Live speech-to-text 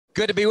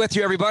Good to be with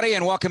you, everybody,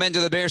 and welcome into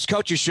the Bears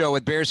Coaches Show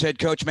with Bears head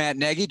coach Matt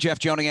Nagy. Jeff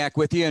Joniak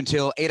with you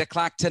until 8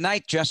 o'clock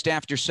tonight, just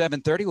after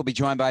 7:30. We'll be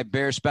joined by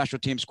Bears special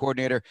teams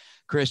coordinator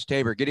Chris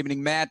Tabor. Good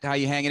evening, Matt. How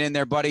you hanging in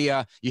there, buddy?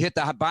 You hit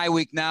the bye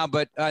week now,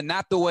 but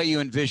not the way you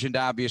envisioned,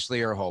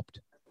 obviously, or hoped.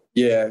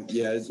 Yeah,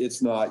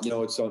 it's not.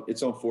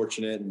 It's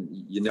unfortunate, and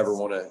you never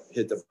want to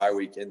hit the bye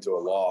week into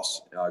a loss,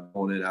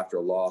 going in after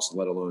a loss,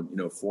 let alone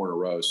 4 in a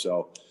row.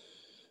 So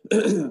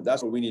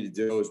that's what we need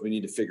to do is we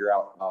need to figure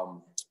out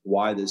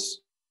why this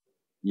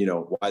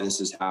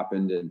has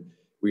happened, and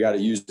we got to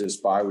use this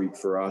bye week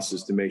for us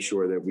is to make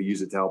sure that we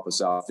use it to help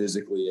us out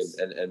physically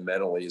and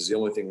mentally is the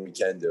only thing we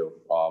can do.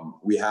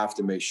 We have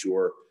to make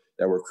sure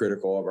that we're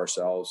critical of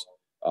ourselves,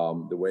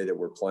 the way that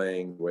we're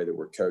playing, the way that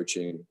we're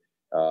coaching,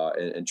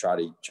 and try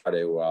to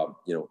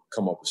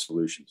come up with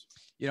solutions.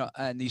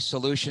 And these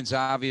solutions,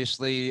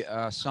 obviously,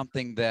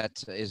 something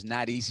that is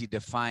not easy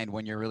to find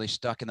when you're really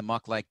stuck in the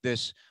muck like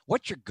this.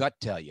 What's your gut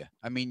tell you?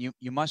 I mean,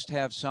 you must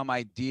have some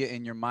idea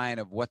in your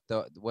mind of what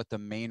the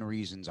main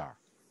reasons are.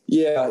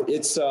 Yeah,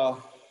 it's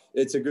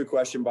a good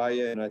question by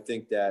you, and I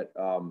think that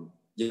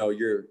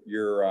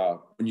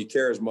you're when you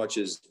care as much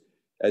as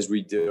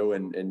we do,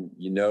 and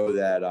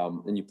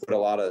that, and you put a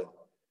lot of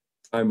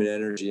time and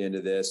energy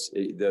into this,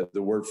 the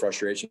word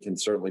frustration can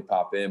certainly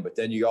pop in, but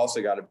then you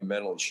also got to be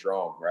mentally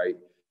strong, right?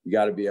 You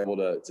got to be able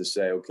to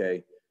say,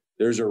 okay,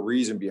 there's a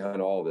reason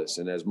behind all this.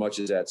 And as much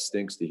as that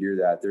stinks to hear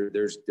that,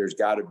 there's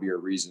got to be a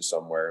reason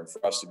somewhere. And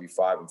for us to be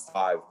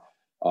 5-5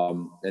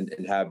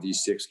 and have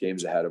these 6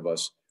 games ahead of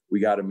us, we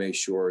got to make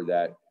sure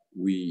that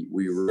we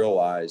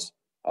realize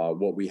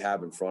what we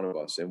have in front of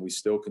us, and we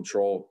still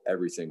control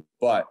everything.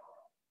 But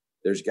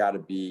there's got to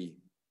be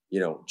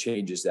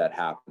changes that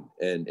happen,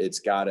 and it's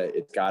gotta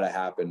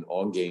happen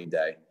on game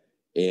day,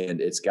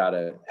 and it's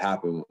gotta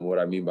happen. What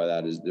I mean by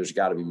that is there's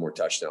got to be more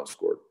touchdowns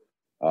scored.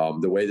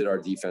 The way that our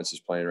defense is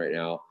playing right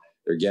now,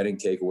 they're getting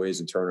takeaways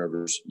and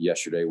turnovers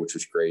yesterday, which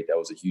was great. That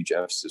was a huge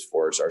emphasis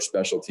for us. Our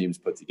special teams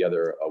put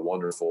together a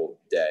wonderful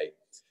day,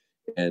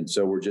 and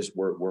so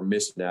we're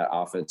missing that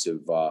offensive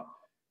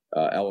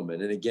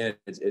element. And again,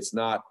 it's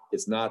not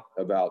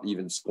about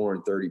even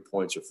scoring 30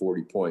 points or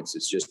 40 points.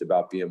 It's just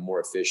about being more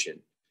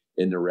efficient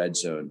in the red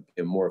zone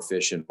and more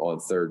efficient on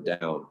third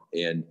down.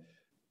 And,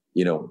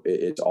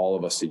 it's all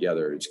of us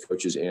together. It's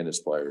coaches and it's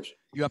players.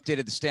 You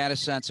updated the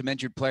status on some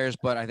injured players,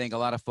 but I think a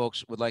lot of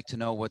folks would like to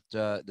know what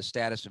the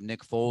status of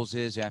Nick Foles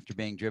is after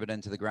being driven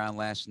into the ground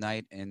last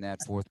night in that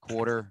fourth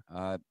quarter.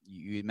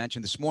 You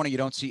mentioned this morning you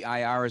don't see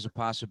IR as a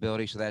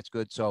possibility, so that's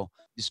good. So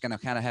just going to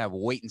kind of have a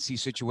wait-and-see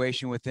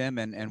situation with him,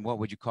 and what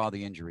would you call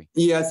the injury?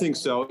 Yeah, I think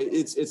so.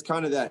 It's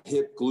kind of that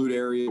hip glute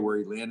area where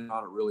he landed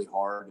on it really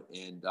hard,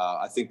 and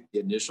I think the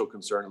initial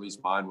concern, at least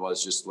mine,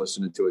 was just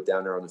listening to it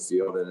down there on the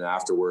field, and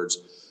afterwards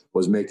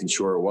was making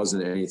sure it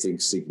wasn't anything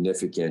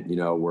significant,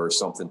 where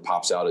something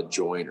pops out a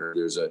joint or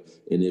there's an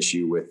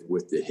issue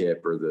with the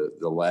hip or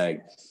the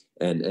leg.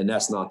 And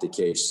that's not the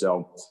case.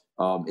 So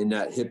in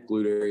that hip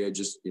glute area,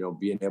 just,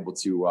 being able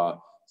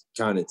to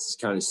kind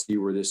of see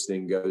where this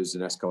thing goes the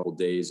next couple of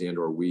days and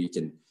or week.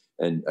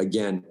 And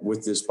again,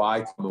 with this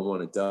bye coming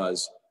when it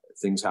does,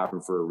 things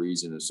happen for a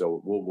reason. And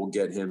so we'll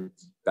get him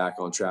back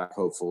on track,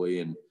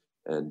 hopefully, and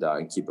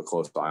keep a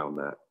close eye on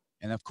that.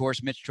 And, of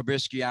course, Mitch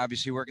Trubisky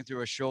obviously working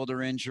through a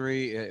shoulder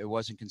injury. It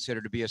wasn't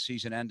considered to be a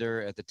season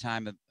ender at the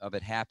time of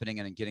it happening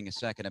and getting a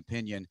second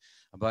opinion.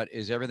 But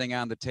is everything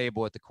on the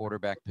table at the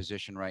quarterback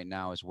position right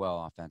now as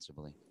well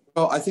offensively?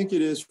 Well, I think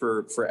it is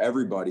for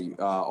everybody,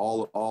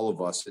 all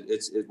of us.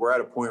 We're at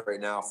a point right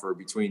now for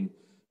between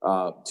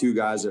 2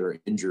 guys that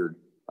are injured.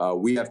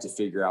 We have to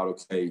figure out,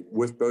 okay,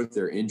 with both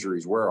their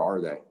injuries, where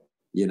are they?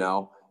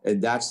 And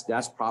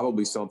that's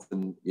probably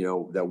something,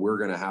 that we're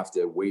going to have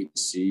to wait and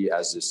see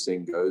as this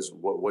thing goes,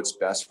 what's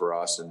best for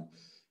us. And,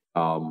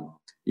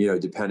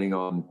 depending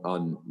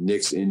on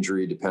Nick's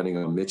injury, depending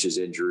on Mitch's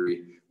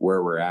injury,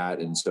 where we're at.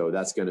 And so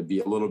that's going to be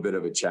a little bit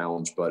of a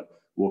challenge,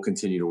 but we'll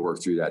continue to work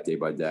through that day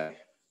by day.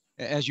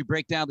 As you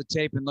break down the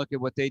tape and look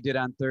at what they did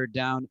on third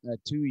down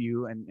to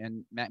you,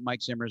 and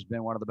Mike Zimmer has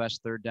been one of the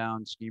best third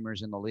down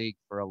schemers in the league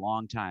for a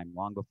long time,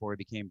 long before he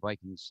became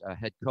Vikings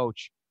head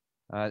coach.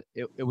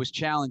 It was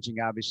challenging,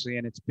 obviously,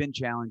 and it's been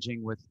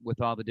challenging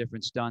with all the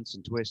different stunts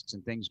and twists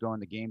and things going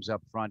the games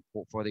up front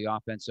for the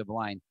offensive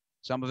line.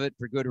 Some of it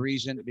for good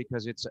reason,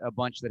 because it's a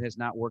bunch that has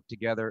not worked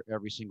together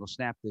every single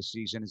snap this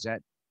season. Is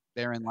that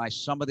therein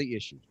lies some of the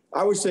issues?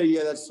 I would say,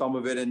 yeah, that's some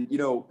of it. And,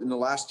 in the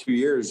last 2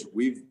 years,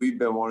 we've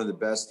been one of the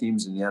best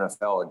teams in the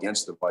NFL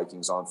against the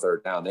Vikings on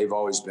third down. They've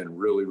always been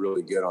really,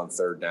 really good on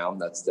third down.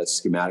 That's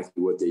schematically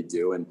what they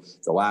do. And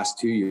the last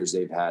 2 years,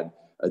 they've had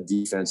a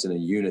defense and a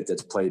unit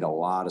that's played a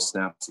lot of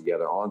snaps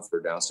together on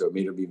third down, so it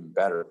made them even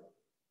better.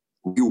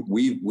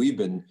 We've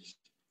been,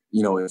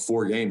 in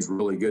 4 games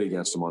really good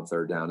against them on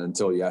third down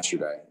until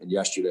yesterday. And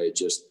yesterday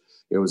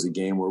it was a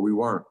game where we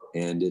weren't.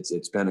 And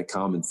it's been a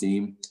common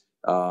theme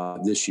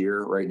this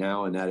year right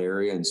now in that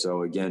area. And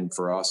so again,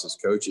 for us as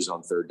coaches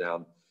on third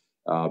down,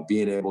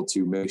 being able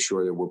to make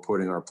sure that we're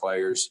putting our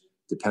players,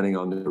 depending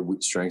on their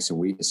strengths and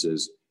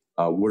weaknesses,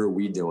 what are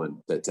we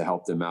doing to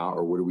help them out,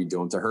 or what are we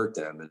doing to hurt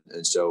them?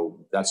 And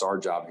so that's our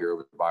job here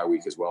over the bye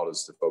week as well,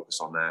 is to focus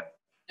on that.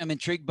 I'm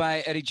intrigued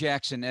by Eddie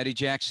Jackson. Eddie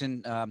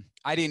Jackson,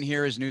 I didn't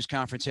hear his news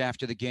conference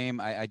after the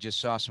game. I just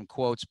saw some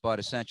quotes, but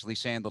essentially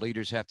saying the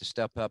leaders have to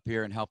step up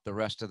here and help the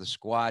rest of the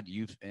squad.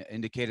 You've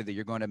indicated that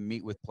you're going to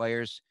meet with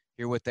players,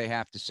 hear what they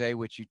have to say,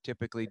 which you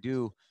typically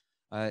do.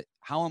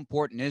 How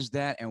important is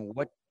that, and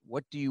what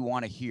do you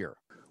want to hear?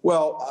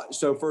 Well,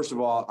 so first of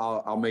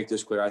all, I'll make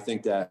this clear. I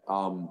think that,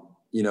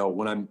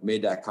 when I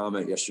made that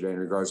comment yesterday in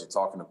regards to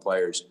talking to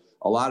players,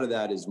 a lot of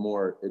that is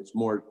it's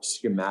more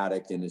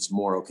schematic, and it's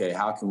more, okay,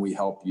 how can we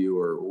help you,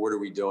 or what are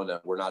we doing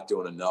that we're not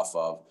doing enough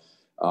of?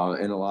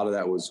 And a lot of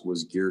that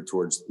was geared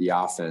towards the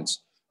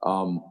offense.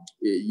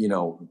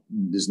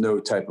 There's no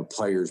type of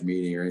players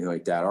meeting or anything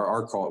like that.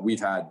 Our call,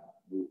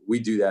 we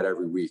do that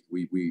every week.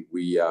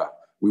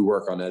 We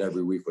work on that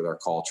every week with our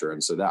culture.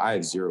 And so that I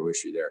have zero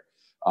issue there.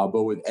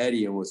 But with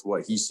Eddie and with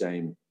what he's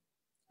saying,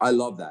 I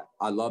love that.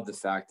 I love the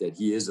fact that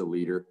he is a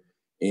leader,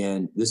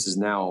 and this is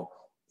now,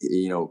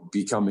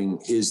 becoming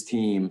his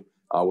team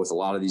with a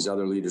lot of these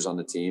other leaders on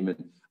the team.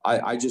 And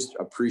I just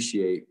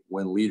appreciate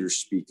when leaders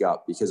speak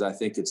up, because I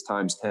think it's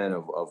times 10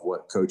 of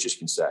what coaches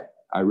can say.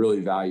 I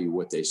really value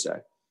what they say.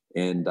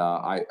 And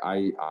I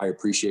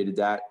appreciated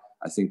that.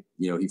 I think,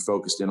 he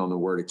focused in on the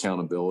word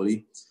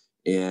accountability.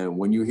 And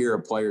when you hear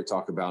a player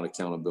talk about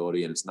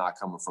accountability and it's not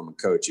coming from a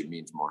coach, it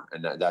means more.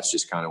 And that's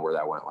just kind of where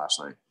that went last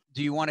night.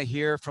 Do you want to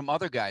hear from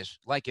other guys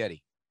like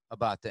Eddie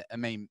about that? I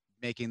mean,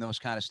 making those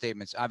kind of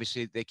statements.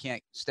 Obviously, they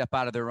can't step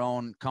out of their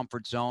own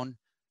comfort zone.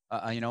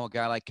 A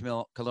guy like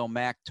Khalil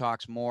Mack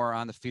talks more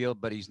on the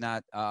field, but he's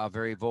not a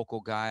very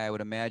vocal guy, I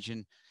would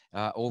imagine,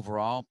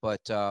 overall.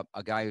 But a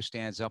guy who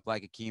stands up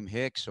like Akeem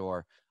Hicks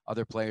or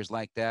other players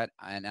like that.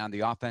 And on the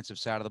offensive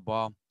side of the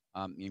ball,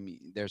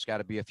 there's got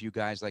to be a few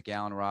guys like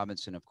Allen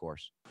Robinson, of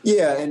course.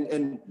 Yeah,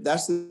 and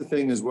that's the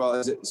thing as well,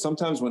 is that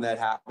sometimes when that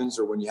happens,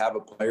 or when you have a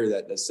player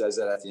that says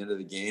that at the end of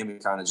the game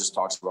and kind of just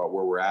talks about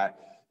where we're at,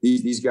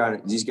 these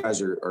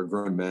guys are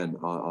grown men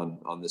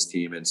on this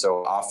team. And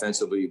so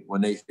offensively,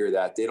 when they hear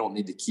that, they don't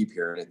need to keep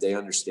hearing it. They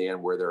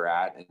understand where they're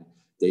at, and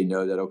they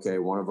know that, okay,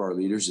 one of our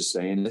leaders is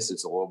saying this.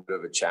 It's a little bit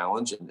of a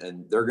challenge,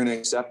 and they're going to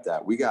accept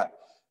that. We got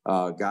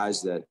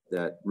guys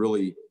that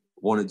really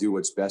want to do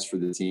what's best for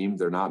the team.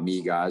 They're not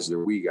me guys, they're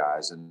we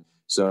guys. And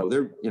so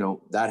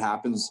that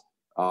happens.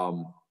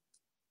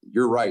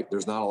 You're right.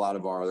 There's not a lot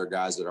of our other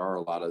guys that are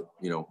a lot of,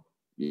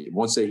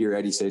 once they hear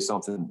Eddie say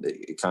something,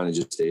 it kind of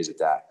just stays at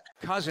that.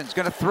 Cousins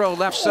going to throw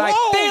left side.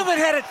 Thielen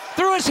had it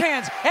through his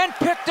hands and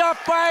picked up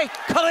by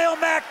Khalil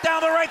Mack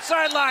down the right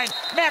sideline.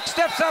 Mack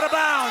steps out of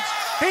bounds.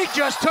 He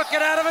just took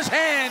it out of his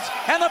hands,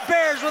 and the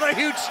Bears with a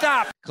huge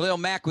stop. Khalil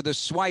Mack with a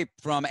swipe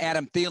from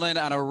Adam Thielen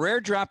on a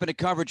rare drop into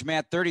coverage,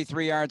 Matt,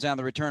 33 yards on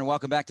the return.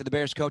 Welcome back to the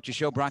Bears Coaches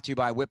Show, brought to you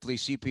by Whipley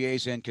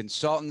CPAs and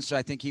Consultants.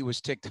 I think he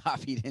was ticked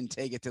off he didn't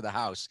take it to the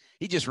house.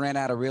 He just ran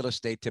out of real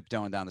estate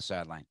tiptoeing down the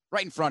sideline,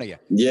 right in front of you.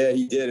 Yeah,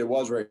 he did. It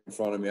was right in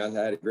front of me. I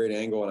had a great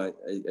angle, and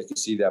I could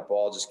see that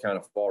ball just kind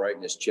of fall right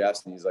in his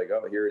chest. And he's like,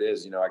 oh, here it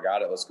is. I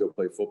got it. Let's go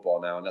play football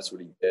now. And that's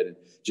what he did. And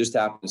just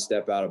happened to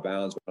step out of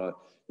bounds. But,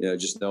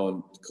 just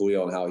knowing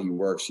Khalil and how he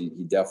works, he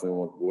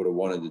definitely would have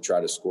wanted to try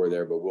to score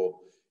there. But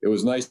it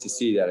was nice to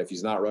see that if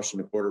he's not rushing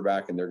the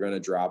quarterback and they're going to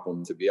drop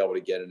him, to be able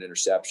to get an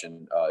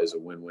interception is a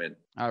win-win.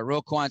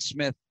 Roquan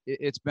Smith,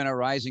 it's been a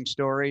rising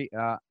story,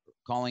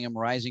 calling him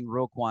Rising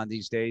Roquan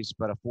these days,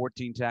 but a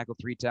 14 tackle,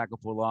 3 tackle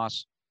for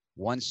loss,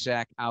 1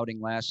 sack outing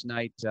last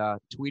night.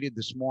 Tweeted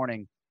this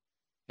morning,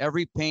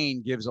 every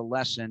pain gives a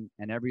lesson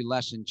and every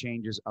lesson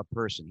changes a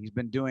person. He's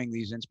been doing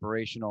these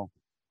inspirational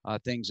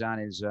things on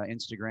his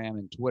Instagram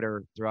and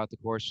Twitter throughout the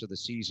course of the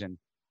season.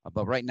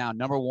 But right now,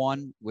 number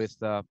 1 with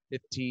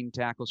 15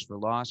 tackles for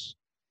loss,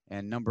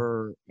 and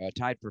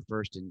tied for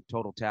first in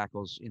total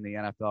tackles in the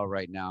NFL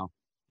right now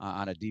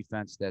on a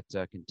defense that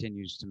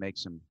continues to make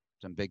some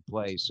big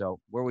plays. So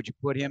where would you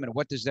put him, and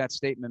what does that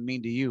statement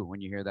mean to you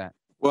when you hear that?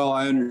 Well,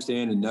 I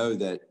understand and know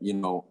that,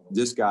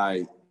 this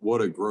guy,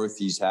 what a growth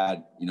he's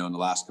had, in the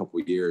last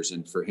couple of years,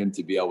 and for him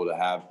to be able to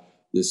have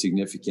the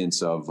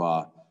significance of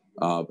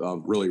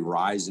really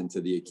rising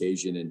to the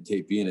occasion and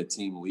being a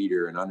team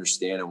leader and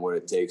understanding what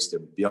it takes to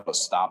be able to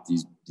stop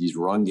these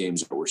run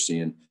games that we're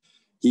seeing.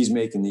 He's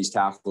making these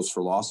tackles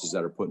for losses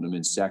that are putting him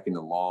in second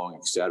and long,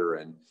 et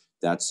cetera. And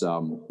that's,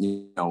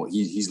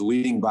 he's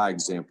leading by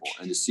example,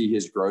 and to see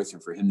his growth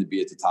and for him to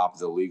be at the top of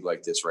the league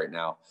like this right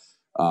now,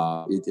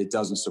 it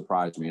doesn't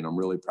surprise me. And I'm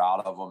really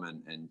proud of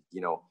him. And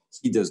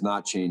he does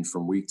not change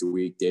from week to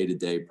week, day to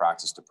day,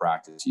 practice to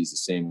practice. He's the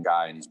same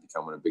guy, and he's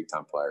becoming a big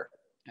time player.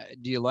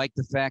 Do you like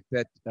the fact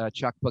that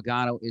Chuck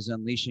Pagano is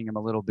unleashing him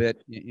a little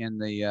bit in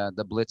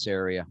the blitz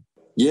area?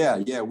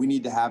 Yeah, we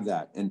need to have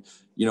that. And,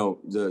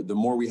 the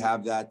more we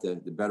have that, the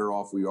better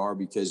off we are,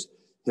 because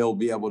he'll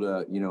be able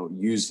to,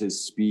 use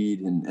his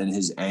speed and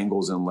his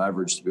angles and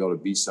leverage to be able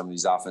to beat some of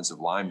these offensive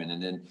linemen.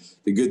 And then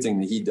the good thing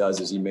that he does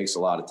is he makes a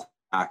lot of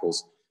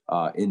tackles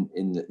in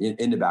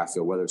the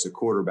backfield, whether it's a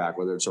quarterback,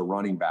 whether it's a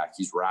running back.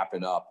 He's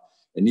wrapping up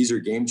And these are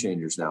game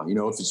changers now. You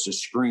know, if it's a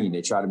screen,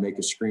 they try to make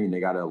a screen. They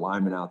got a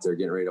lineman out there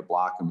getting ready to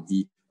block him.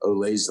 He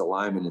olays the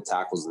lineman and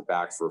tackles the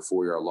back for a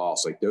 4-yard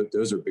loss. Like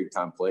those are big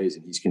time plays,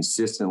 and he's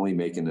consistently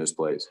making those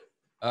plays.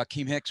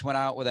 Keem Hicks went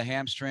out with a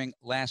hamstring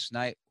last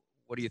night.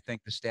 What do you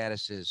think the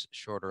status is,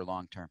 short or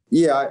long term?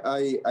 Yeah,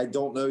 I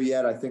don't know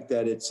yet. I think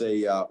that it's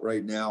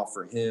right now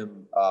for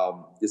him,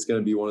 it's going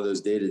to be one of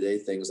those day-to-day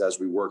things as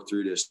we work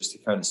through this, just to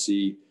kind of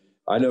see.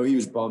 I know he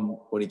was bummed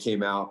when he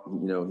came out.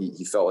 You know,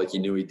 he felt like he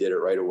knew he did it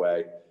right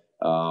away.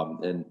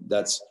 And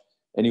that's,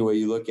 any way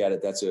you look at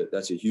it, that's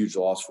a huge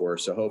loss for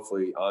us. So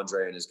hopefully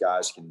Andre and his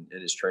guys and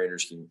his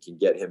trainers can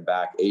get him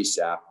back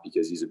ASAP,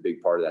 because he's a big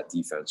part of that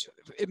defense.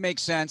 It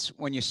makes sense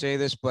when you say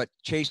this, but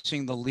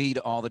chasing the lead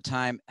all the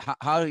time,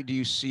 how do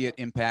you see it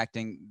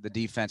impacting the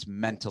defense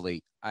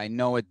mentally? I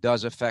know it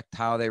does affect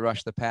how they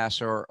rush the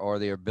passer or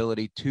their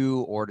ability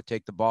to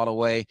take the ball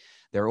away.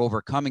 They're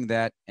overcoming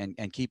that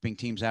and keeping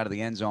teams out of the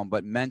end zone.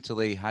 But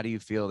mentally, how do you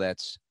feel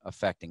that's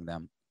affecting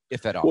them,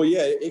 if at all? Well,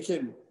 yeah,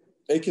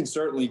 it can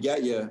certainly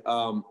get you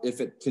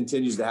if it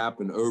continues to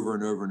happen over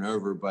and over and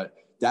over. But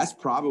that's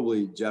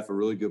probably, Jeff, a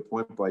really good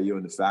point by you,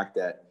 in the fact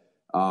that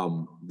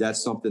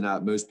that's something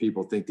that most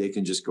people think they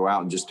can just go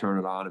out and just turn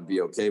it on and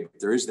be okay. But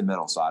there is the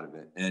mental side of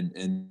it,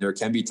 and there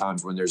can be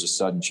times when there's a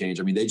sudden change.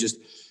 I mean, they just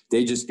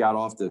got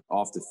off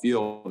the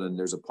field, and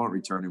there's a punt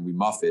return, and we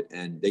muff it,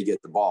 and they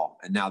get the ball,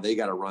 and now they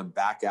got to run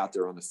back out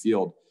there on the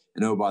field,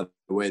 and oh, by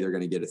the way, they're going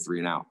to get a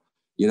 3-and-out.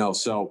 You know,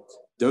 so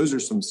those are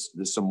some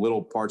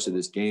little parts of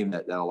this game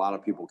that a lot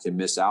of people can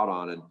miss out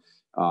on. And,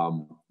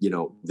 you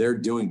know, they're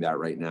doing that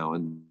right now.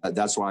 And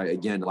that's why,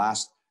 again, the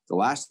last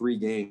 3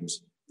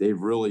 games, they've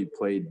really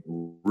played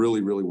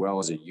really, really well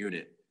as a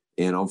unit.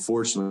 And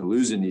unfortunately,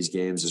 losing these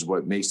games is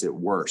what makes it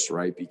worse,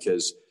 right?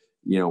 Because,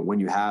 you know, when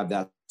you have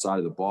that side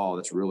of the ball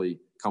that's really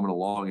coming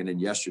along, and then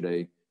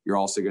yesterday, you're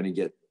also going to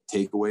get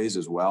takeaways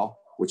as well,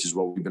 which is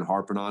what we've been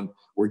harping on.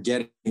 We're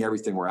getting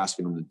everything we're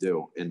asking them to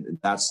do. And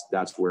that's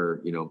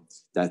where, you know,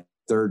 that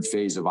third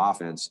phase of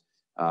offense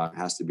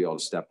has to be able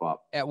to step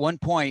up. At one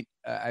point,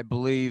 I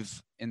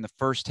believe in the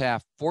first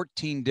half,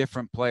 14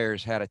 different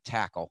players had a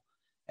tackle.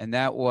 And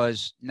that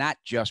was not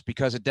just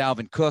because of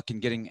Dalvin Cook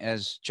and getting,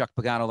 as Chuck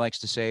Pagano likes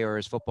to say, or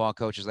as football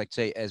coaches like to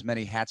say, as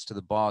many hats to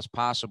the ball as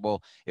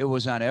possible. It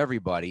was on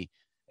everybody,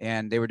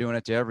 and they were doing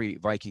it to every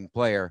Viking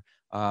player.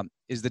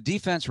 Is the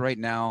defense right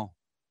now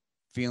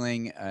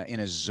feeling in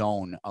a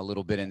zone a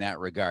little bit in that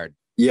regard?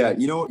 Yeah,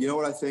 you know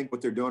what I think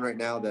what they're doing right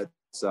now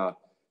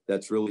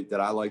that's really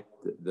that I like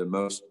the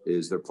most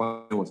is they're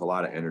playing with a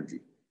lot of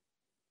energy.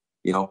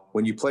 You know,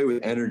 when you play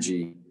with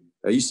energy,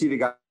 you see the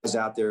guys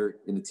out there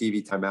in the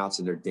TV timeouts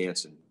and they're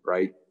dancing,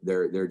 right?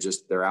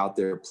 They're out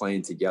there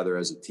playing together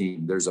as a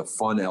team. There's a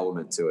fun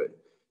element to it.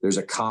 There's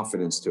a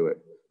confidence to it.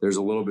 There's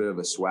a little bit of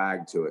a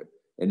swag to it.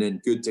 And then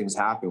good things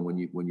happen when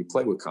you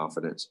play with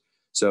confidence.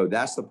 So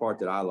that's the part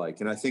that I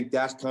like. And I think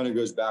that kind of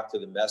goes back to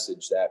the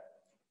message that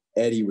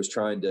Eddie was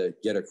trying to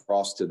get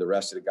across to the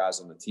rest of the guys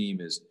on the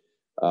team is,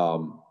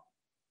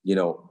 you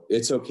know,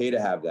 it's okay to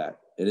have that.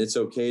 And it's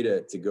okay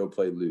to go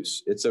play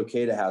loose. It's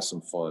okay to have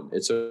some fun.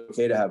 It's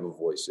okay to have a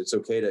voice. It's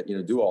okay to, you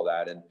know, do all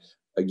that. And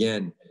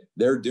again,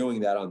 they're doing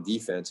that on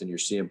defense, and you're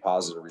seeing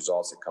positive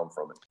results that come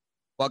from it.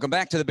 Welcome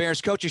back to the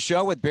Bears Coaches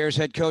Show with Bears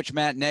head coach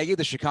Matt Nagy.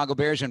 The Chicago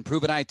Bears and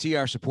Proven IT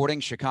are supporting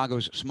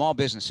Chicago's small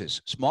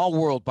businesses. Small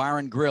World Bar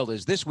and Grill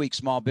is this week's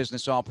Small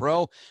Business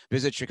All-Pro.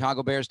 Visit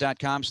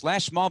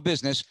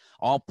chicagobears.com/smallbusiness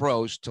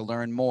all-pros to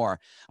learn more.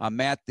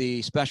 Matt,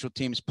 the special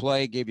teams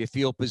play gave you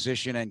field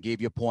position and gave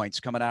you points.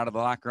 Coming out of the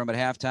locker room at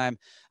halftime,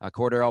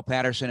 Cordarrelle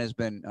Patterson has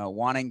been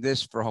wanting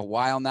this for a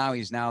while now.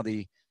 He's now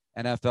the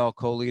NFL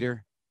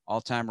co-leader.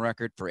 All-time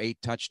record for 8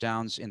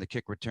 touchdowns in the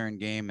kick return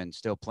game, and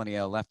still plenty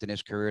left in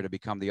his career to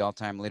become the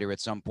all-time leader at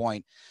some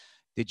point.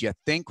 Did you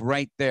think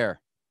right there,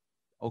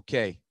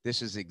 okay,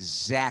 this is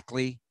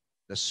exactly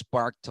the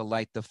spark to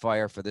light the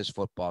fire for this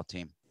football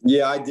team?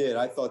 Yeah, I did.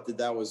 I thought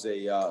that was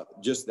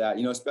just that,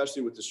 you know,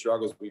 especially with the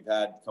struggles we've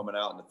had coming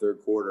out in the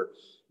third quarter,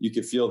 you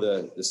could feel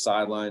the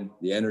sideline,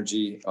 the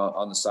energy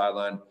on the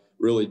sideline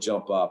really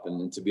jump up,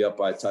 and to be up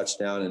by a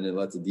touchdown and then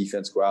let the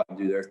defense go out and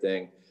do their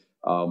thing.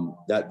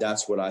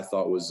 That's what I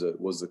thought was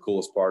the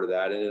coolest part of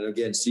that. And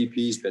again,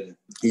 CP's been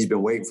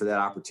waiting for that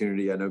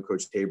opportunity. I know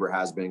Coach Tabor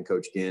has been,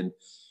 Coach Ginn,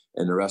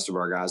 and the rest of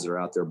our guys that are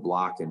out there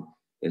blocking.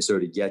 And so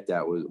to get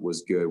that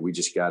was good. We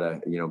just got to,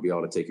 you know, be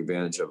able to take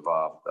advantage of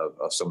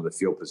some of the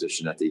field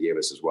position that they gave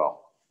us as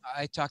well.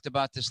 I talked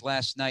about this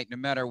last night. No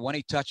matter when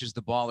he touches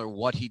the ball or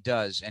what he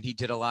does, and he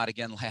did a lot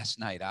again last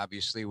night,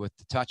 obviously, with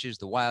the touches,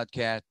 the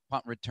wildcat,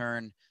 punt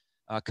return,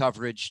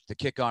 coverage, the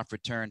kickoff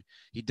return.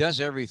 He does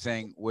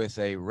everything with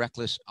a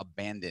reckless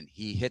abandon.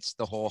 He hits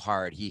the hole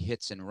hard. He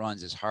hits and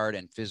runs as hard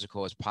and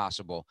physical as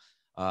possible.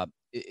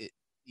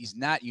 He's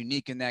not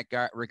unique in that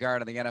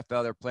regard in the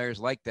NFL. There are players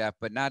like that,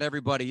 but not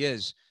everybody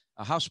is.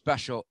 How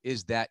special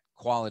is that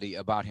quality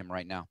about him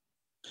right now?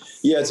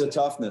 Yeah, it's a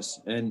toughness,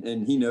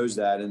 and he knows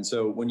that. And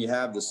so when you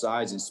have the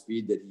size and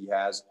speed that he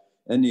has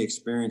and the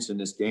experience in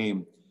this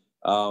game,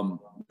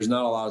 there's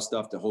not a lot of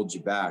stuff to hold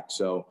you back.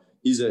 So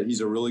he's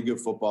a really good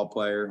football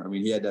player. I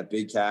mean, he had that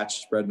big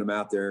catch, spreading them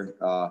out there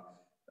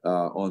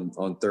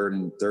on third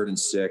and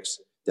 6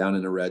 down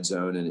in the red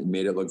zone, and it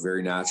made it look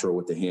very natural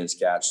with the hands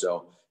catch.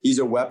 So he's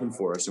a weapon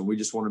for us, and we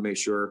just want to make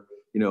sure,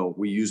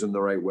 we use him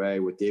the right way.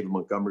 With David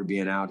Montgomery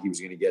being out, he was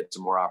going to get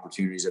some more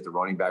opportunities at the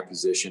running back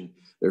position.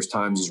 There's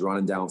times he's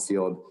running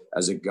downfield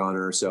as a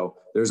gunner. So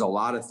there's a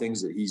lot of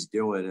things that he's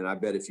doing. And I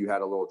bet if you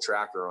had a little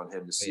tracker on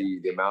him to see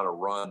the amount of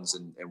runs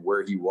and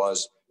where he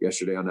was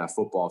yesterday on that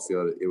football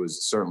field, it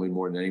was certainly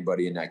more than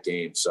anybody in that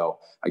game. So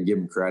I give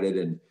him credit.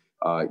 And,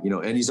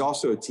 and he's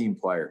also a team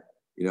player.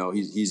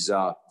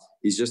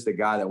 He's just the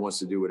guy that wants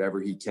to do whatever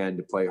he can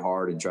to play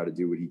hard and try to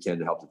do what he can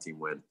to help the team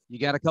win. You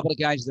got a couple of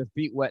guys, their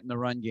feet wet in the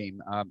run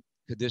game.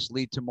 Could this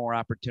lead to more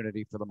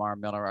opportunity for Lamar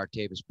Miller,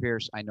 Artavis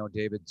Pierce? I know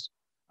David's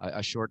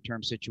a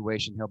short-term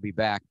situation. He'll be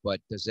back, but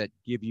does that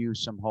give you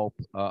some hope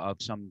of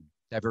some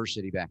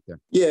diversity back there?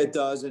 Yeah, it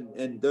does.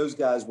 And those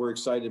guys were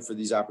excited for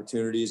these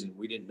opportunities, and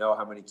we didn't know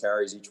how many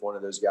carries each one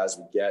of those guys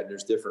would get. And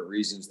there's different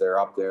reasons they're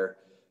up there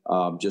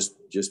just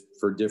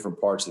for different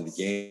parts of the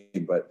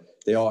game, but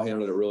they all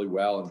handled it really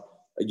well. And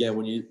again,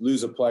 when you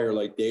lose a player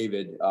like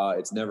David,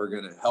 it's never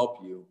going to help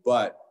you,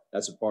 but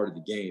that's a part of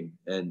the game.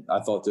 And I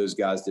thought those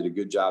guys did a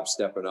good job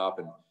stepping up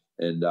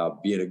and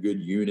being a good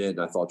unit.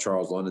 And I thought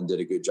Charles London did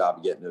a good job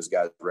of getting those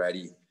guys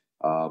ready.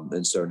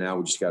 And so now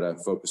we just got to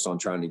focus on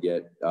trying to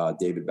get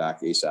David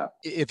back ASAP.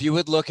 If you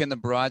would look in the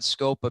broad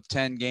scope of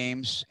 10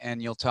 games,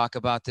 and you'll talk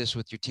about this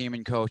with your team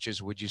and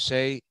coaches, would you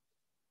say,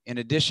 in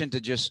addition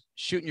to just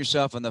shooting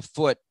yourself in the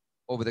foot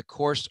over the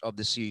course of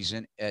the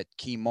season at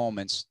key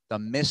moments, the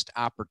missed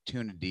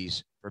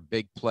opportunities for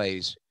big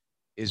plays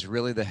is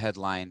really the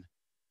headline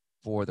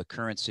for the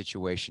current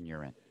situation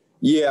you're in?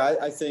 Yeah,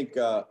 I think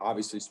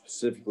obviously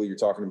specifically you're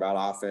talking about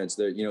offense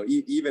there.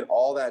 Even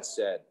all that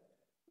said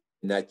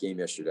in that game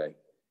yesterday,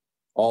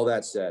 all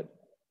that said,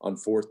 on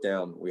 4th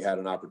down, we had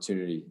an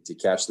opportunity to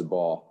catch the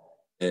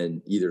ball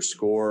and either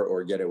score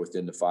or get it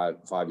within the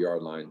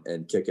 5-yard line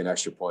and kick an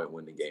extra point,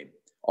 win the game.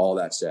 All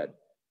that said.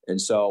 And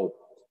so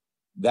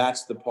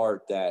that's the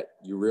part that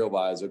you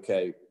realize,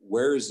 okay,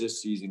 where is this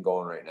season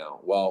going right now?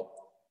 Well,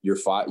 you were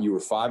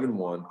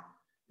 5-1.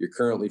 You're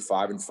currently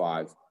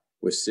 5-5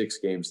 with 6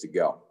 games to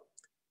go.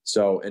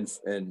 So,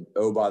 and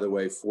oh, by the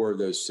way, 4 of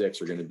those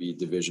 6 are going to be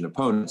division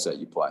opponents that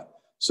you play.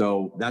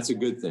 So that's a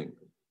good thing.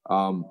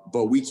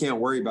 But we can't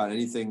worry about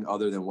anything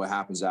other than what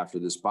happens after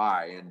this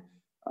bye. And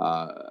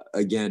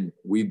again,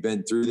 we've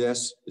been through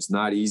this. It's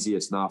not easy.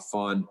 It's not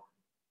fun.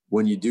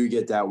 When you do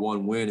get that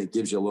one win, it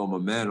gives you a little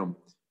momentum.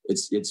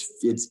 It's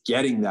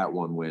getting that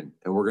one win,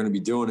 and we're going to be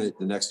doing it.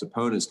 The next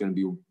opponent is going to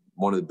be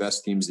one of the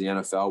best teams in the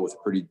NFL with a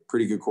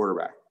pretty good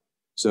quarterback.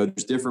 So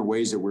there's different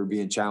ways that we're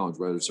being challenged,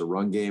 whether it's a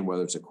run game,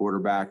 whether it's a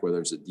quarterback, whether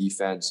it's a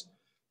defense,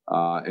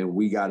 and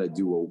we got to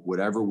do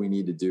whatever we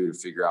need to do to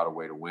figure out a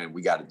way to win.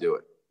 We got to do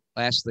it.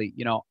 Lastly,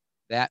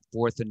 that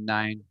 4th and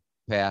 9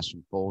 pass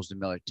from Foles to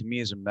Miller to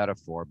me is a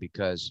metaphor,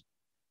 because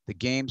the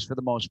games for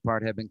the most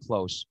part have been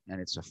close, and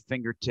it's a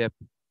fingertip.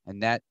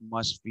 And that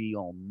must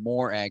feel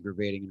more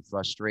aggravating and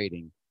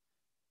frustrating,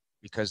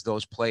 because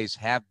those plays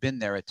have been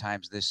there at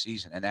times this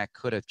season, and that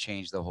could have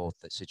changed the whole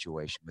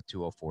situation with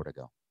 2:04 to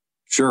go.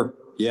 Sure.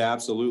 Yeah,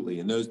 absolutely.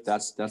 And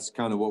that's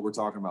kind of what we're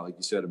talking about. Like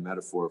you said, a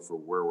metaphor for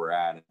where we're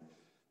at.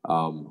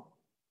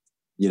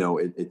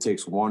 It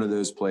takes one of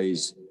those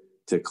plays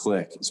to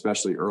click,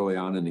 especially early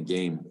on in the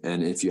game.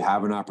 And if you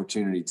have an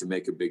opportunity to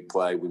make a big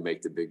play, we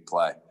make the big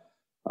play.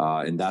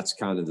 And that's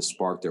kind of the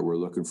spark that we're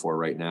looking for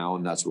right now.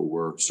 And that's what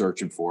we're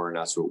searching for. And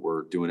that's what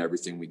we're doing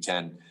everything we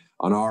can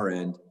on our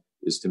end,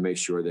 is to make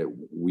sure that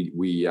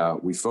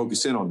we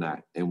focus in on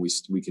that. And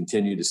we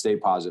continue to stay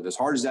positive. As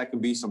hard as that can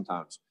be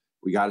sometimes,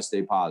 we got to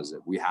stay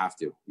positive. We have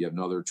to. You have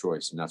no other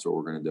choice. And that's what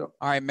we're going to do.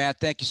 All right, Matt,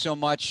 thank you so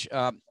much.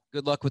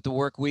 Good luck with the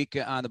work week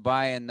on the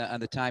bye and on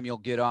the time you'll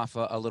get off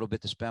a little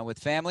bit to spend with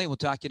family. We'll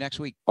talk to you next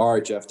week. All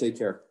right, Jeff. Take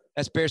care.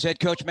 That's Bears head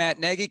coach Matt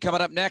Nagy.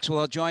 Coming up next,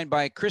 we'll be joined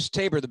by Chris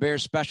Tabor, the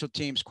Bears special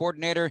teams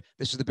coordinator.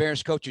 This is the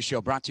Bears Coaches Show,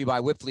 brought to you by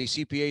Wipfli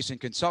CPAs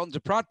and Consultants, a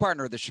proud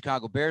partner of the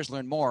Chicago Bears.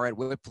 Learn more at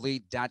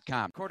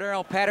wipfli.com.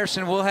 Cordarrelle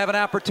Patterson will have an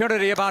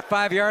opportunity about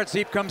 5 yards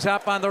deep. Comes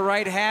up on the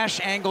right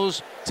hash,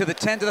 angles to the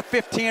 10, to the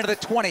 15, to the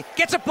 20.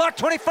 Gets a block,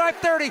 25,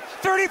 30,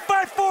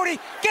 35, 40.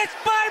 Gets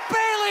by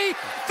Bailey.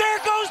 There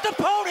goes the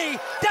pony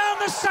down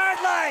the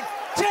sideline.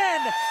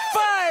 10,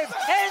 5,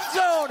 end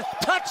zone,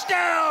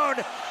 touchdown,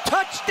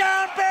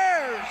 touchdown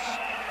Bears,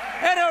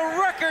 and a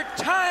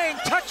record-tying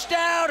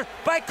touchdown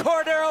by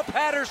Cordarrelle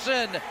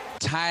Patterson.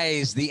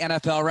 Ties the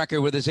NFL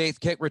record with his 8th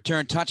kick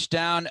return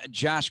touchdown.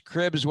 Josh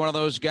Cribbs, one of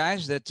those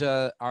guys that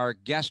our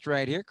guest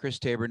right here, Chris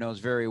Tabor, knows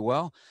very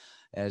well.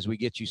 As we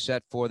get you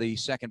set for the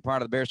second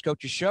part of the Bears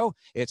Coaches Show,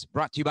 it's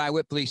brought to you by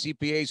Wipfli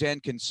CPAs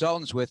and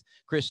Consultants with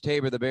Chris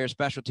Tabor, the Bears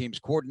Special Teams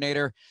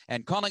Coordinator,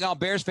 and calling all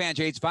Bears fans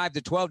aged 5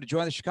 to 12 to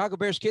join the Chicago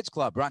Bears Kids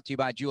Club, brought to you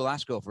by Jewel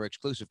Osco. For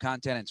exclusive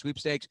content and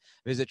sweepstakes,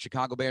 visit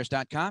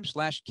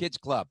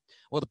chicagobears.com/kidsclub.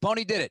 Well, the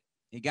pony did it.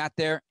 He got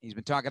there. He's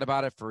been talking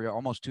about it for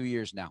almost 2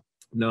 years now.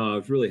 No, I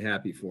was really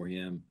happy for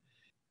him.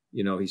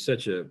 He's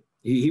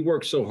he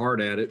works so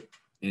hard at it.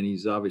 and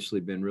he's obviously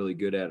been really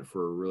good at it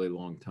for a really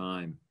long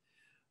time.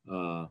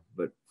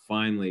 But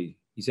finally,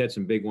 he's had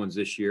some big ones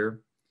this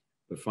year,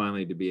 but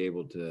finally to be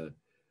able to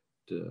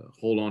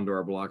hold on to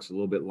our blocks a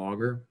little bit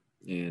longer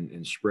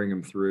and spring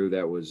them through,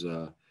 that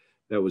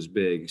was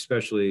big,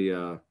 especially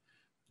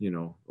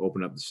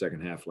open up the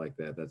second half like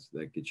that.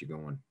 That gets you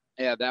going.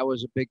 Yeah, that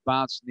was a big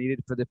bounce needed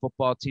for the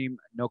football team.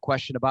 No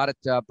question about it.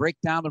 Break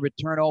down the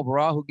return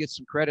overall. Who gets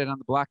some credit on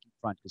the blocking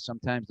front? Because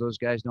sometimes those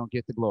guys don't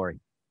get the glory.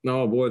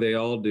 Oh boy, they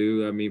all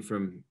do. I mean,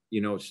 from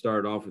it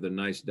started off with a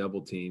nice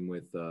double team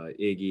with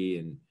Iggy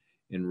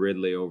and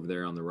Ridley over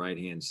there on the right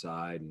hand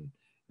side, and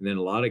then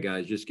a lot of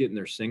guys just getting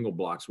their single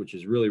blocks, which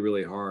is really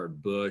really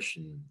hard. Bush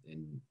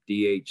and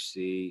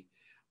DHC.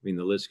 I mean,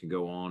 the list can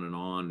go on,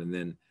 and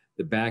then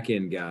the back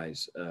end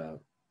guys,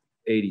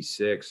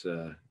 86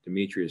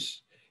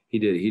 Demetrius. He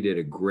did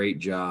a great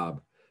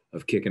job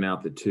of kicking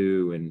out the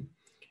two,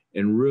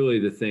 and really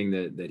the thing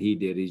that he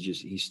did,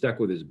 he stuck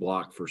with his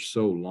block for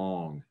so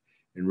long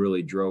and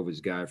really drove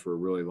his guy for a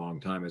really long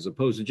time, as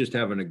opposed to just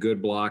having a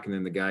good block and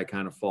then the guy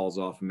kind of falls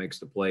off and makes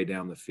the play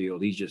down the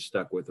field. He's just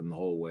stuck with him the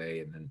whole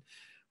way. And then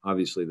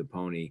obviously the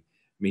pony,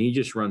 I mean, he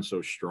just runs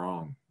so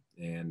strong.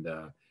 And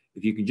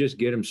if you can just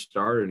get him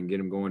started and get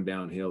him going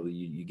downhill,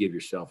 you give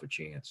yourself a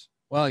chance.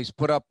 Well, he's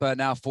put up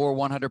now 4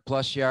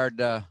 100-plus yard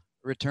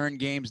return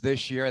games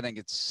this year. I think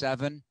it's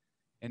 7,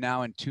 and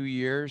now in 2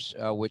 years,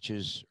 which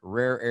is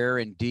rare air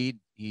indeed.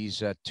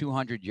 He's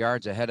 200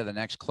 yards ahead of the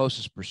next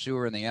closest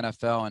pursuer in the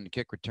NFL in the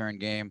kick return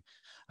game.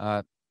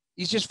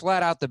 He's just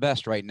flat out the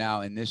best right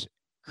now in this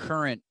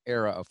current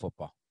era of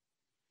football.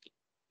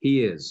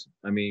 He is.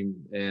 I mean,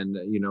 and,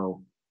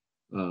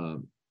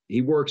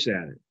 he works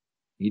at it.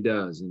 He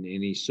does. And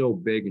he's so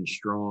big and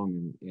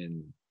strong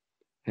and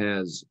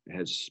has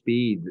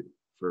speed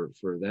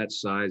for that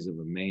size of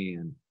a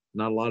man.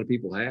 Not a lot of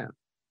people have.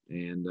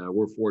 And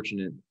we're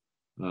fortunate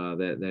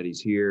that he's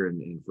here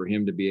and for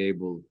him to be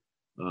able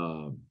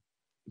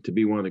to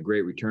be one of the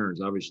great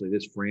returners. Obviously,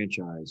 this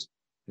franchise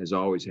has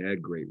always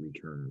had great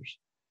returners,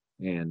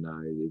 and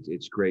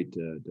it's great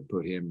to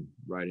put him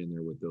right in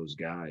there with those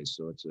guys.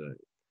 So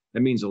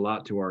that means a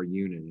lot to our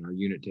unit, and our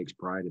unit takes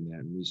pride in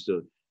that. And we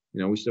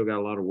still got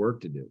a lot of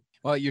work to do.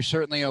 Well, you're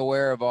certainly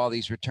aware of all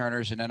these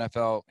returners in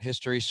NFL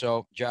history.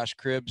 So Josh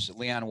Cribbs,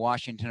 Leon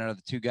Washington are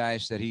the two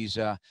guys that he's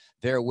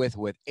there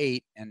with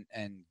 8. And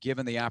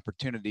given the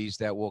opportunities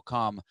that will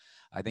come,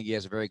 I think he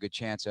has a very good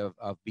chance of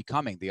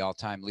becoming the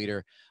all-time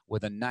leader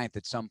with a 9th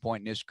at some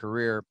point in his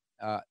career.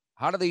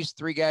 How do these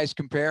 3 guys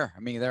compare? I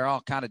mean, they're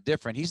all kind of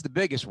different. He's the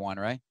biggest one,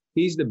 right?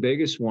 He's the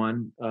biggest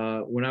one.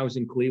 When I was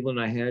in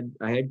Cleveland, I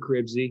had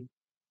Cribbsy,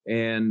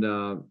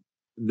 and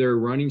their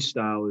running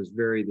style is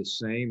very the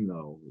same,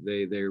 though.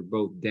 They're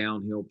both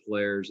downhill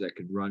players that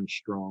could run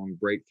strong,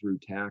 break through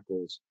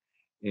tackles,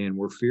 and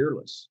were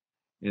fearless.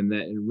 And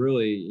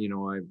really,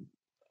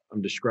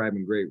 I'm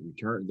describing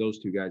those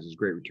 2 guys as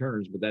great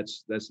returners, but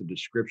that's the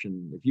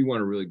description. If you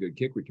want a really good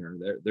kick returner,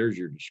 there's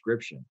your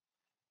description.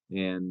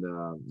 And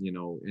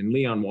and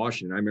Leon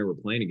Washington, I remember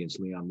playing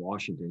against Leon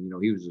Washington.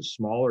 He was a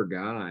smaller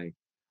guy,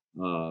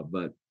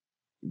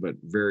 but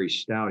very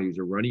stout. He was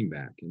a running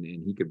back, and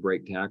he could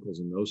break tackles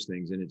and those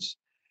things. And it's,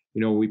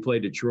 when we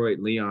played Detroit,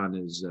 Leon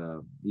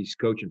he's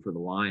coaching for the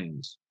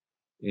Lions,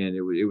 and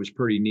it was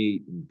pretty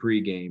neat. In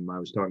pregame, I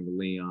was talking to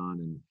Leon,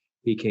 and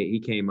he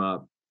came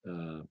up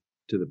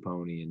to the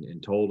pony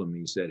and told him,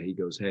 he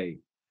goes, "Hey,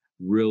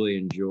 really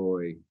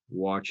enjoy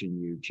watching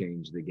you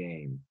change the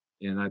game."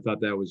 And I thought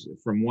that was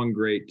from one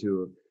great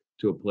to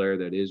a player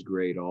that is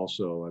great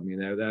also. I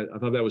mean, I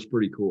thought that was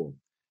pretty cool.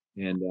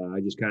 And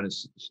I just kind of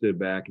stood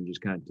back and just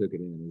kind of took it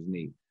in. It was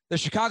neat. The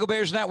Chicago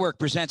Bears Network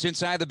presents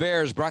Inside the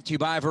Bears, brought to you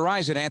by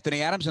Verizon.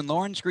 Anthony Adams and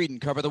Lauren Screeden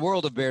cover the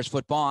world of Bears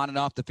football on and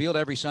off the field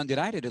every Sunday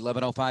night at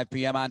 11:05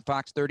 p.m. on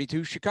Fox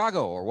 32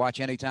 Chicago, or watch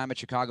anytime at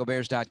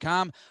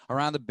chicagobears.com or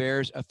on the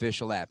Bears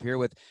official app. Here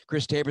with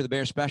Chris Tabor, the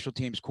Bears special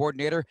teams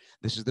coordinator.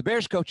 This is the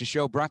Bears Coaches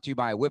Show, brought to you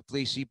by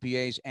Whipley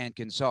CPAs and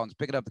Consultants.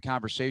 Picking up the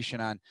conversation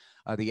on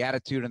the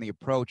attitude and the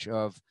approach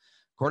of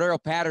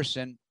Cordero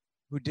Patterson,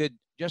 who did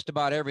just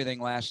about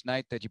everything last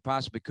night that you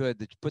possibly could.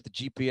 That you put the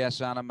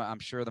GPS on him. I'm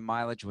sure the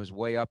mileage was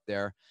way up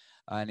there,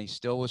 and he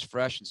still was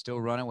fresh and still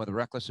running with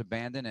reckless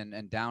abandon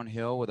and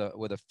downhill with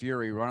a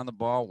fury, running the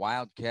ball,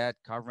 wildcat,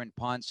 covering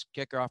punts,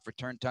 kicker off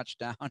return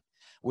touchdown,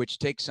 which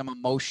takes some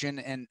emotion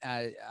and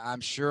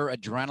I'm sure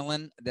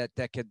adrenaline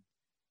that could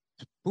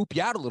poop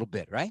you out a little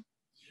bit, right?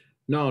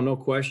 No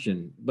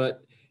question.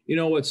 But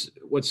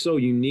what's so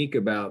unique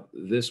about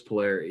this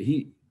player?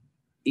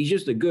 He's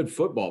just a good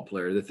football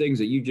player. The things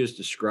that you just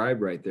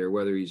described right there,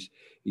 whether he's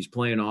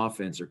playing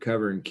offense or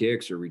covering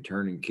kicks or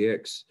returning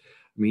kicks,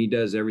 I mean, he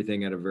does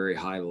everything at a very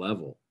high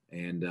level.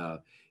 And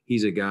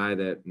he's a guy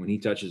that when he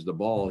touches the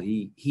ball,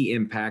 he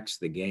impacts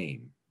the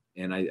game.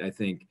 And I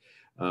think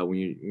when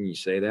you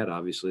say that,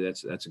 obviously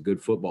that's a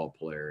good football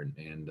player.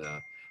 And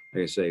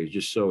like I say, he's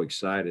just so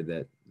excited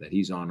that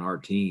he's on our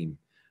team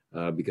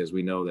because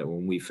we know that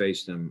when we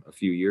faced him a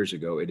few years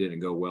ago, it didn't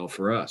go well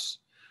for us.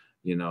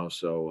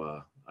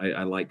 So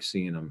I like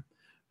seeing him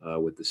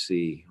with the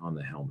C on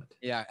the helmet.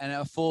 Yeah, and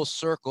a full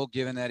circle,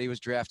 given that he was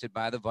drafted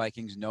by the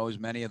Vikings, knows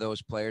many of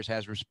those players,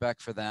 has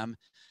respect for them,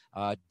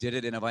 did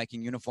it in a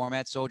Viking uniform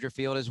at Soldier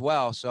Field as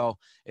well. So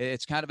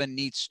it's kind of a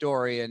neat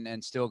story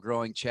and still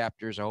growing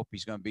chapters. I hope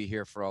he's going to be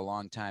here for a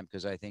long time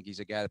because I think he's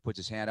a guy that puts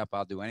his hand up.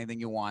 I'll do anything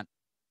you want.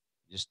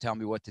 Just tell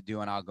me what to do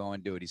and I'll go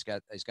and do it. He's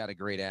got a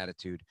great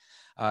attitude.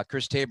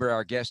 Chris Tabor,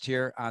 our guest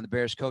here on the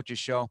Bears Coaches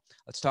Show.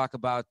 Let's talk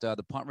about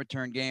the punt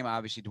return game.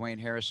 Obviously, Dwayne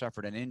Harris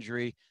suffered an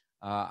injury.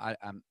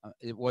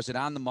 Was it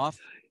on the muff?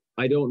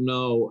 I don't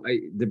know.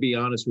 To be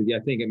honest with you, I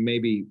think it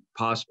maybe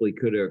possibly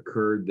could have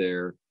occurred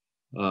there,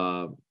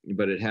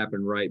 but it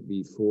happened right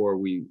before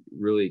we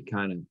really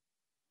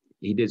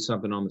he did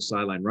something on the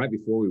sideline right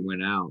before we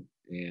went out,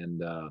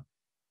 and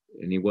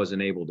he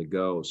wasn't able to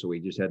go. So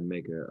we just had to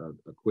make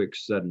a quick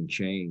sudden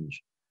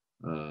change,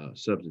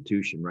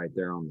 substitution right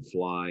there on the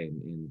fly.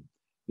 And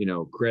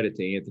credit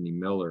to Anthony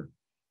Miller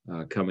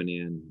coming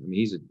in. I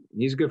mean,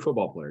 he's a good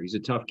football player. He's a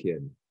tough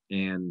kid.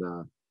 And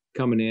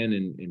coming in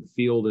and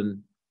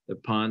fielding the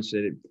punts.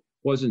 It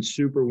wasn't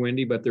super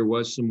windy, but there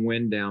was some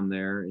wind down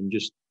there. And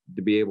just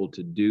to be able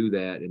to do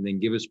that and then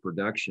give us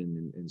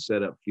production and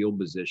set up field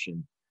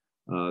position,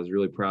 I was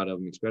really proud of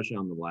him, especially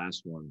on the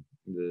last one,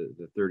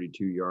 the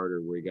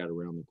 32-yarder where he got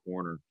around the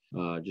corner,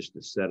 just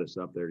to set us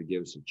up there to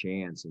give us a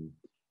chance. And,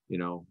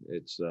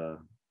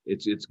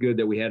 it's good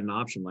that we had an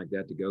option like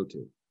that to go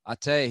to. I'll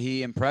tell you,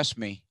 he impressed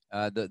me.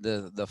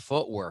 The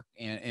footwork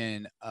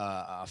in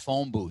a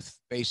phone booth,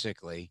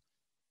 basically,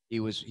 he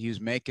was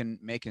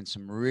making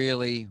some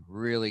really,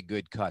 really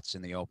good cuts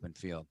in the open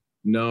field.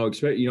 No,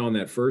 on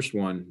that first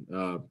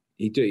one,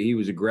 he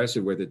was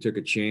aggressive with it, took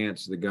a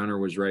chance. The gunner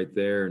was right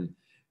there and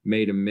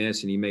made him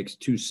miss, and he makes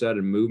two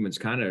sudden movements,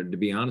 kind of, to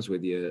be honest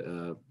with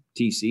you,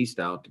 TC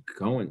style, to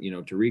Cohen,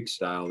 Tariq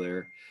style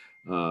there,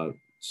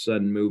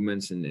 sudden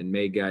movements and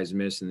made guys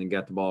miss, and then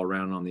got the ball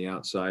around on the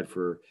outside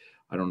for,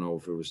 I don't know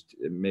if it was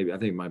I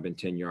think it might have been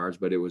 10 yards,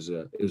 but it was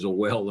a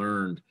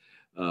well-earned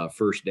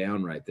first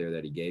down right there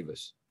that he gave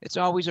us. It's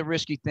always a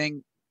risky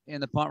thing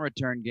in the punt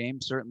return game,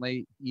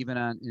 certainly even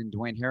in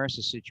Dwayne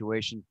Harris's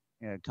situation,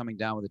 coming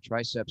down with a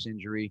triceps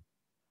injury,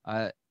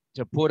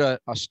 to put a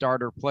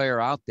starter player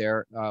out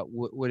there.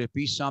 Would it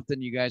be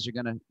something you guys are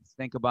going to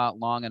think about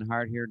long and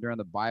hard here during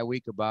the bye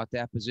week about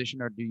that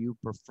position, or do you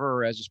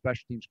prefer, as a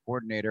special teams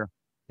coordinator,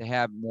 to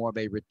have more of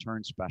a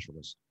return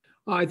specialist?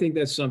 I think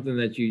that's something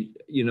that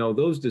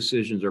those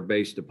decisions are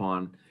based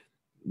upon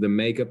the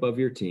makeup of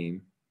your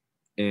team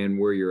and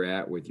where you're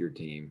at with your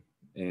team.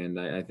 And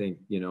I think,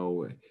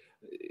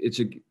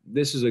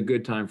 this is a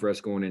good time for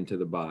us going into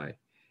the bye.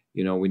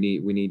 We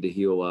need to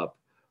heal up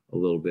a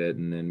little bit,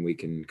 and then we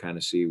can kind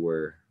of see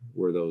where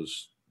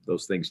those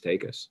things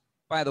take us.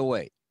 By the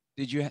way,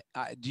 do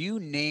you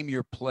name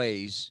your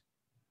plays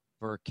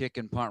for kick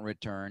and punt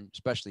return,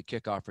 especially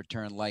kickoff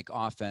return, like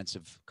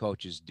offensive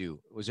coaches do?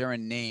 Was there a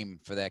name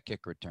for that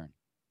kick return?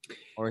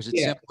 Or is it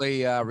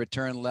simply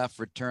return left,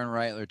 return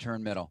right,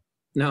 return middle?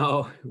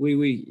 No,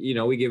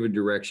 we give a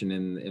direction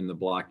in the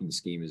blocking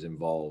scheme is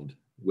involved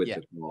with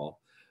the ball.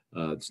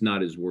 It's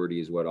not as wordy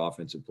as what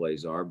offensive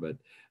plays are, but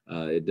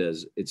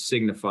it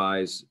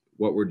signifies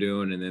what we're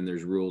doing, and then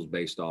there's rules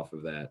based off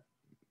of that.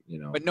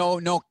 But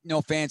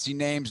no fancy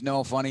names,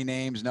 no funny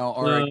names, no.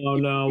 Or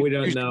no, we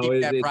don't know.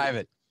 It's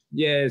private.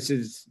 Yeah,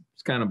 it's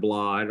kind of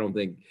blah. I don't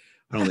think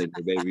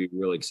the baby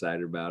really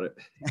excited about it.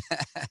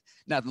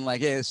 Nothing like,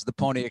 hey, this is the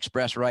Pony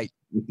Express, right?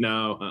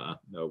 No,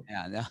 no.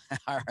 Yeah, no.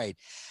 All right.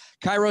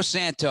 Cairo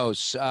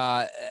Santos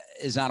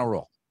is on a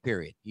roll,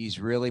 period. He's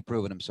really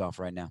proven himself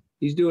right now.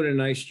 He's doing a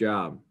nice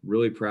job.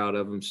 Really proud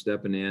of him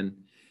stepping in.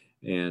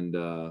 And,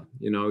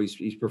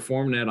 he's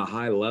performing at a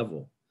high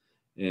level.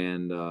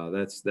 And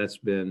that's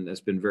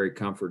been very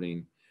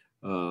comforting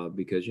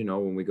because,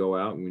 when we go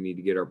out and we need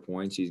to get our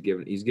points, he's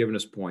given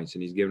us points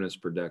and he's given us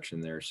production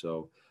there.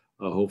 So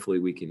hopefully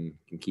we can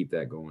keep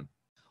that going.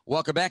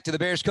 Welcome back to the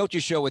Bears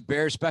Coaches Show with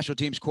Bears Special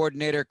Teams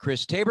Coordinator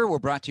Chris Tabor. We're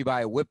brought to you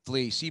by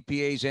Wipfli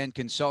CPAs and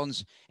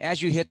Consultants.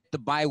 As you hit the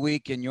bye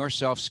week and your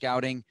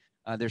self-scouting,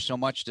 there's so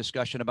much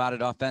discussion about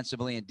it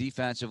offensively and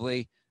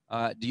defensively.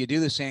 Do you do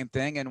the same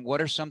thing? And what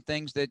are some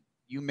things that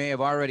you may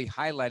have already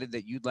highlighted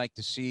that you'd like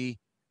to see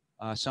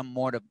some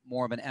more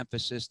of an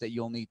emphasis that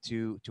you'll need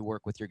to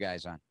work with your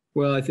guys on?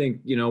 Well, I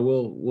think,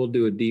 we'll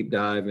do a deep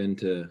dive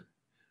into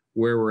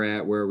where we're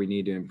at, where we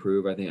need to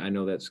improve. I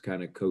know that's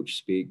kind of coach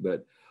speak,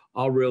 but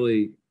I'll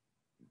really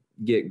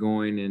get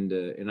going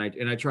into, and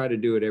I try to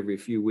do it every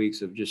few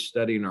weeks, of just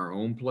studying our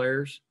own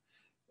players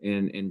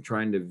and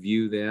trying to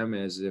view them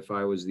as if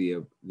I was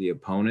the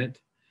opponent,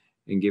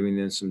 and giving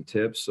them some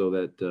tips so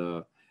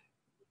that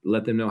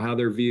let them know how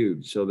they're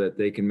viewed, so that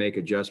they can make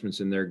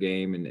adjustments in their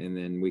game. And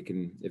then we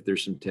can, if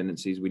there's some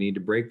tendencies, we need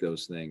to break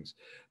those things.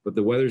 But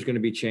the weather's going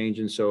to be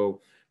changing.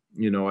 So,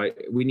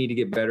 we need to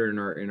get better in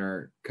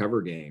our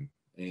cover game.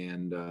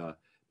 And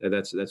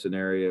that's an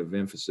area of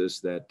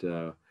emphasis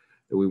that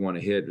we want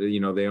to hit.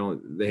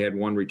 They had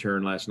one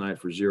return last night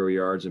for 0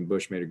 yards, and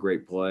Bush made a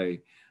great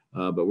play.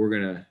 But we're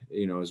going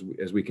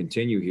to, as we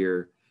continue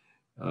here,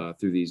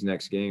 through these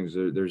next games,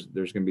 there's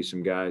going to be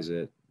some guys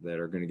that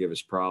are going to give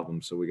us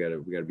problems. So we got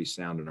to be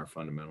sound in our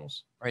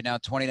fundamentals. Right now,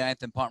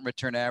 29th in punt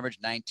return average,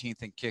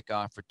 19th in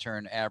kickoff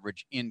return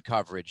average in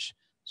coverage.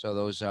 So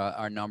those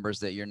are numbers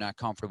that you're not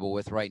comfortable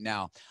with right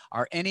now.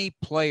 Are any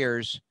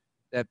players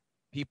that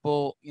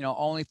people,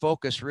 only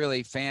focus,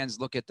 really, fans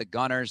look at the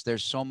Gunners?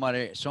 There's so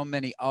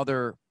many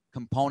other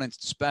components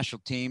to special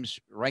teams,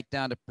 right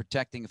down to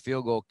protecting a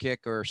field goal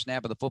kick or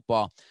snap of the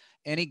football.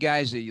 Any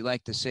guys that you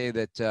like to say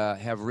that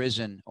have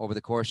risen over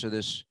the course of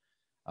this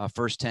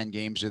first 10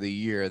 games of the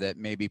year that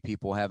maybe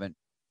people haven't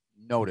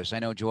noticed? I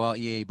know Joel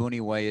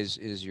Iyiegbuniwe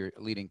is your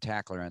leading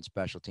tackler on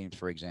special teams,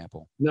 for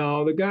example.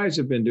 No, the guys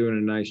have been doing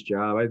a nice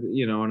job.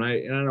 And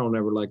I don't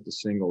ever like to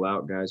single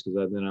out guys,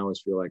 because then I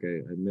always feel like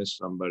I miss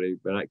somebody.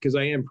 But because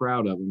I am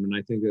proud of them, and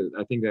I think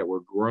that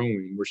we're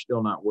growing. We're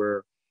still not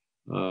where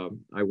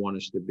I want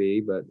us to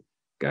be, but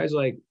guys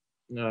like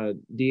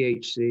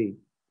DHC,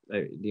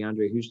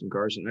 DeAndre Houston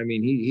Carson. I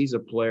mean, he's a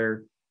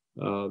player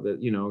that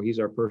he's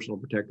our personal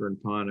protector in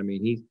punt. I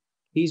mean,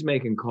 he's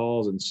making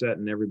calls and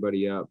setting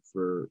everybody up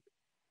to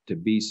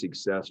be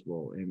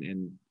successful.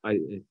 And I,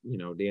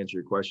 to answer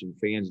your question,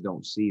 fans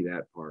don't see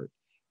that part.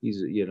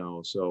 He's,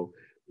 so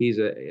he's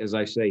as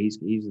I say, he's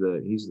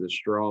the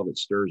straw that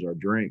stirs our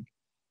drink.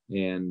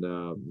 And,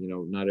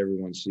 not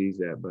everyone sees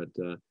that, but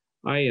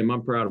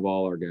I'm proud of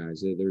all our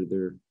guys.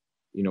 They're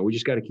we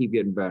just got to keep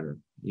getting better,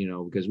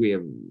 because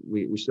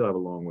we still have a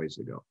long ways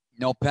to go.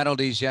 No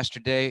penalties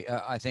yesterday.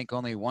 I think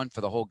only one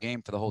for the whole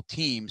game for the whole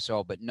team.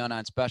 But none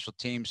on special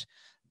teams.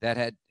 That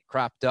had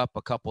cropped up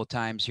a couple of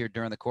times here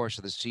during the course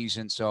of the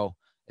season. So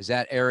is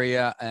that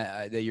area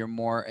that you're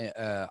more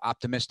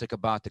optimistic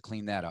about to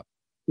clean that up?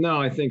 No,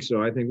 I think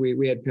so. I think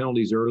we had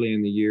penalties early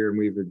in the year, and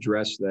we've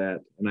addressed that.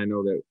 And I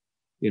know that,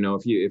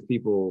 if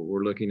people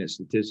were looking at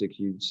statistics,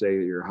 you'd say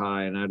that you're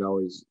high, and I'd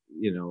always,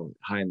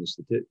 high in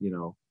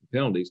the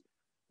penalties.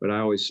 But I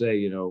always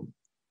say,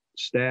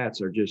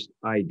 stats are just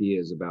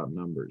ideas about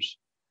numbers.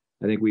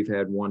 I think we've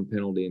had one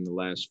penalty in the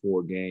last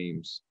 4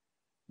 games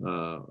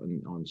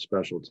on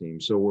special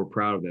teams. So we're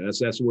proud of that.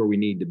 That's where we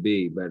need to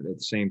be. But at the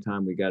same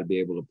time, we got to be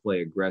able to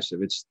play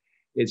aggressive.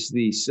 It's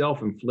the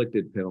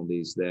self-inflicted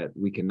penalties that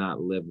we cannot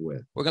live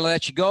with. We're going to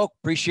let you go.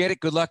 Appreciate it.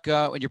 Good luck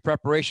in your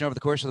preparation over the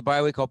course of the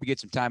bye week. Hope you get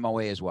some time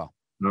away as well.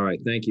 All right.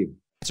 Thank you.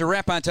 It's a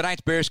wrap on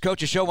tonight's Bears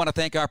Coaches Show. I want to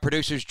thank our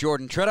producers,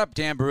 Jordan Tredup,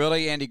 Dan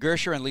Barilli, Andy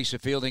Gersher, and Lisa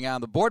Fielding on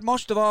the board.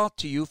 Most of all,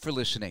 to you for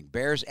listening.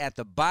 Bears at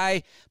the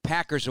bye.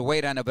 Packers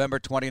await on November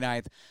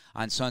 29th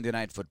on Sunday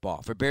Night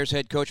Football. For Bears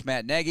head coach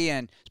Matt Nagy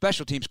and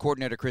special teams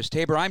coordinator Chris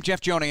Tabor, I'm Jeff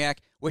Joniak,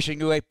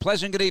 wishing you a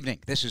pleasant good evening.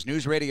 This is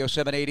News Radio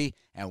 780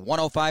 and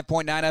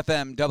 105.9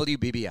 FM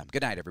WBBM.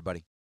 Good night, everybody.